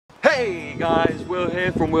Hey guys, Will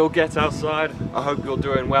here from Will Get Outside. I hope you're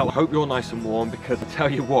doing well. I hope you're nice and warm because I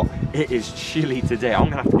tell you what, it is chilly today. I'm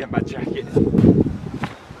gonna have to get my jacket.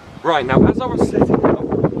 Right, now as I was setting up,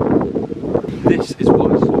 this is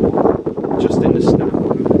what I saw just in the snap.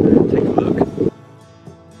 Take a look.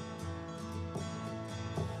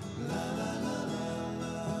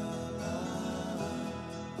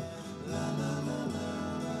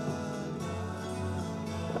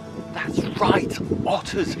 That's right,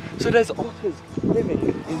 otters. So there's otters living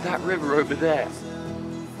in that river over there.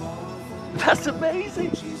 That's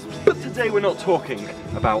amazing. But today we're not talking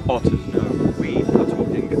about otters, no. We are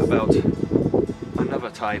talking about another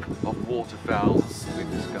type of waterfowl.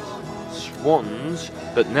 We've discussed swans,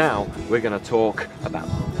 but now we're going to talk about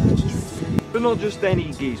geese. But not just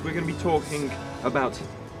any geese, we're going to be talking about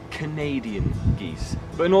Canadian geese.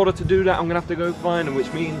 But in order to do that, I'm going to have to go find them,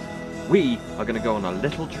 which means we are going to go on a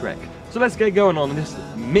little trek. So let's get going on this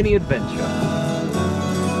mini adventure.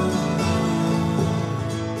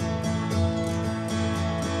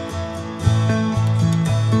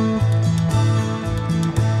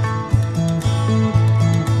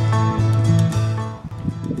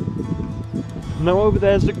 Now over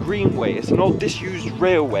there's the Greenway. It's an old disused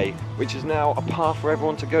railway, which is now a path for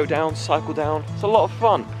everyone to go down, cycle down. It's a lot of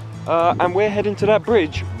fun. And we're heading to that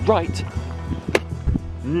bridge right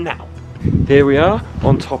now. Here we are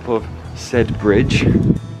on top of said bridge.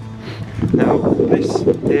 Now this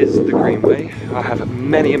is the Greenway. I have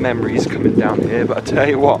many memories coming down here, but I tell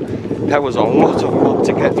you what, there was a lot of mud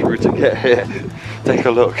to get through to get here. Take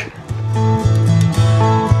a look.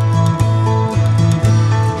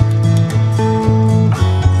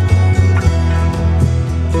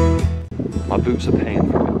 My boots are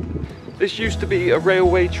paying for it. This used to be a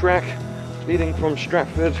railway track leading from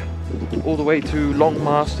Stratford all the way to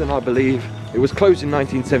Longmarston, I believe. It was closed in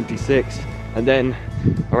 1976, and then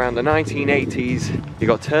around the 1980s it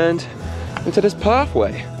got turned into this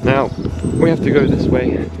pathway. Now we have to go this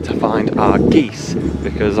way to find our geese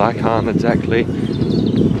because I can't exactly.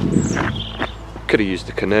 Could have used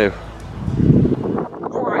a canoe.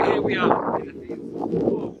 Alright, here we are in the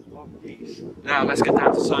field of geese. Now let's get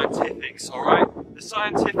down to scientifics, alright? The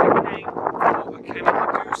scientific name for a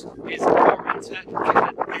Canada goose is Orenta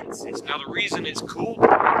canadensis. Now the reason it's called is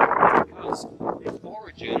because its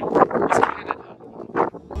origin is Canada.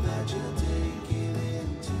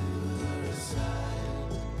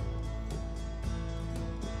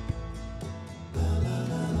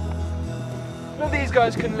 Now these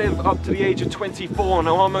guys can live up to the age of 24.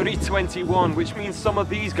 Now I'm only 21, which means some of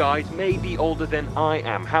these guys may be older than I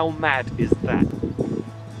am. How mad is that?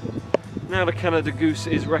 Now the Canada goose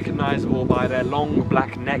is recognisable by their long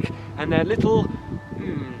black neck and their little,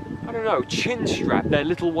 I don't know, chin strap, their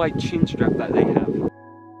little white chin strap that they have.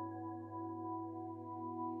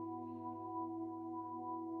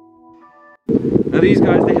 Now these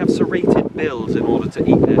guys, they have serrated bills in order to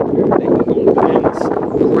eat their food. They eat on plants,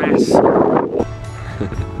 grass.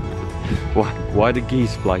 Why do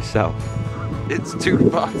geese fly south? It's too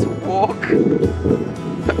far to walk.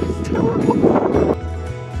 That's terrible.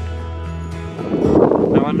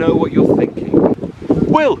 Now I know what you're thinking.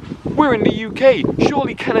 Will, we're in the UK.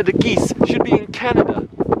 Surely Canada geese should be in Canada.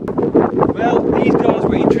 Well, these guys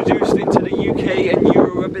were introduced into the UK and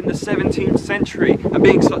Europe in the 17th century, and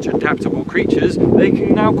being such adaptable creatures, they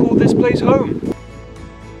can now call this place home.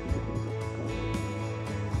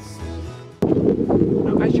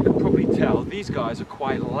 Now, as you can probably tell, these guys are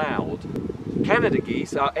quite loud. Canada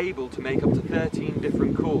geese are able to make up to 13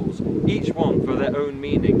 different calls, each one for their own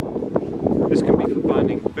meaning. This can be for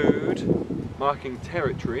finding food, marking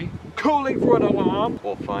territory, calling for an alarm,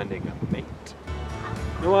 or finding a mate.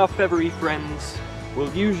 Now our feathery friends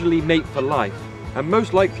will usually mate for life, and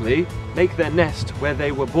most likely make their nest where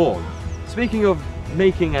they were born. Speaking of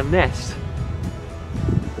making a nest,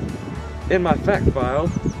 in my fact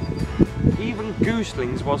file, even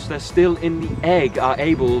gooselings, whilst they're still in the egg, are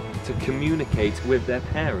able to communicate with their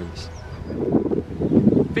parents.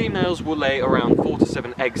 Females will lay around 4 to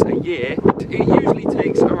 7 eggs a year. It usually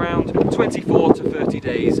takes around 24 to 30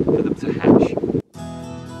 days for them to hatch.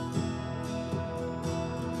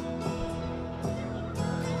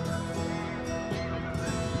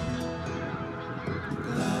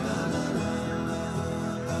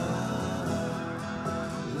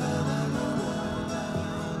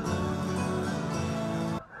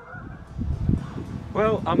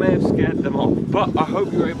 Well, I may have scared them off, but I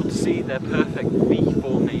hope you're able to see their perfect V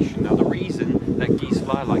formation. Now the reason that geese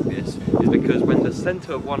fly like this is because when the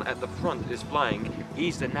centre one at the front is flying,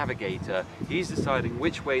 he's the navigator. He's deciding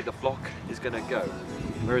which way the flock is going to go.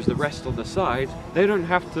 Whereas the rest on the side, they don't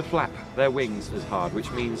have to flap their wings as hard,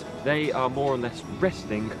 which means they are more or less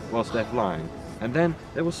resting whilst they're flying. And then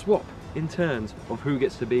they will swap in turns of who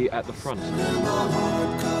gets to be at the front.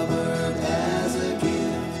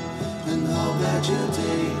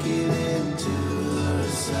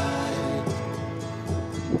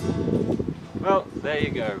 Well, there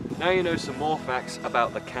you go. Now you know some more facts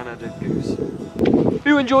about the Canada goose. If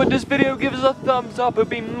you enjoyed this video, give us a thumbs up, it'd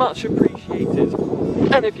be much appreciated.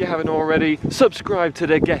 And if you haven't already, subscribe to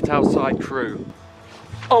the Get Outside crew.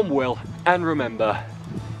 I'm Will, and remember,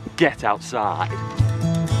 get outside.